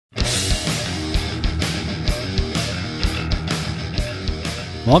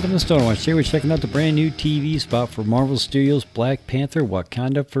Welcome to Stonewatch. Today we're checking out the brand new TV spot for Marvel Studios' Black Panther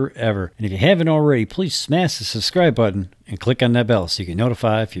Wakanda Forever. And if you haven't already, please smash the subscribe button and click on that bell so you get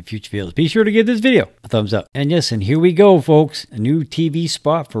notified for your future videos. Be sure to give this video a thumbs up. And yes, and here we go, folks. A new TV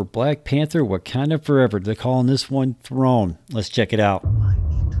spot for Black Panther Wakanda Forever. They're calling this one Throne. Let's check it out.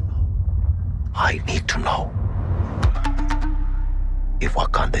 I need to know if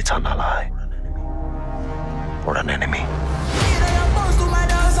Wakanda is an ally or an enemy.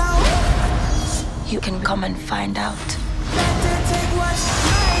 You can come and find out.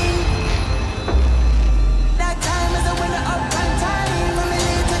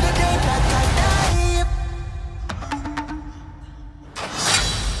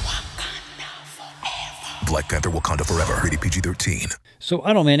 Black Panther Wakanda Forever, rated PG-13. So,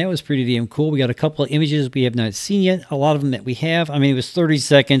 I don't know, man, that was pretty damn cool. We got a couple of images we have not seen yet. A lot of them that we have. I mean, it was 30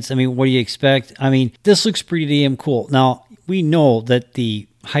 seconds. I mean, what do you expect? I mean, this looks pretty damn cool. Now, we know that the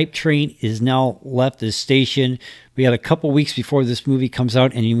hype train is now left the station. We got a couple weeks before this movie comes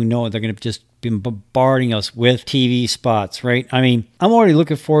out, and you know they're going to just be bombarding us with TV spots, right? I mean, I'm already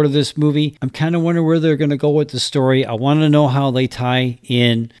looking forward to this movie. I'm kind of wondering where they're going to go with the story. I want to know how they tie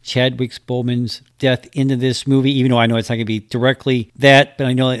in Chadwick Boseman's death into this movie, even though I know it's not going to be directly that, but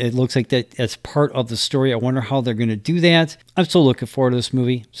I know it looks like that's part of the story. I wonder how they're going to do that. I'm still looking forward to this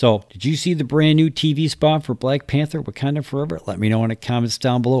movie. So, did you see the brand new TV spot for Black Panther Wakanda Forever? Let me know in the comments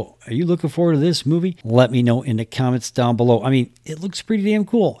down below. Are you looking forward to this movie? Let me know in the comments down below. I mean, it looks pretty damn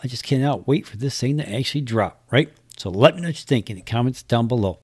cool. I just cannot wait for this thing to actually drop, right? So let me know what you think in the comments down below.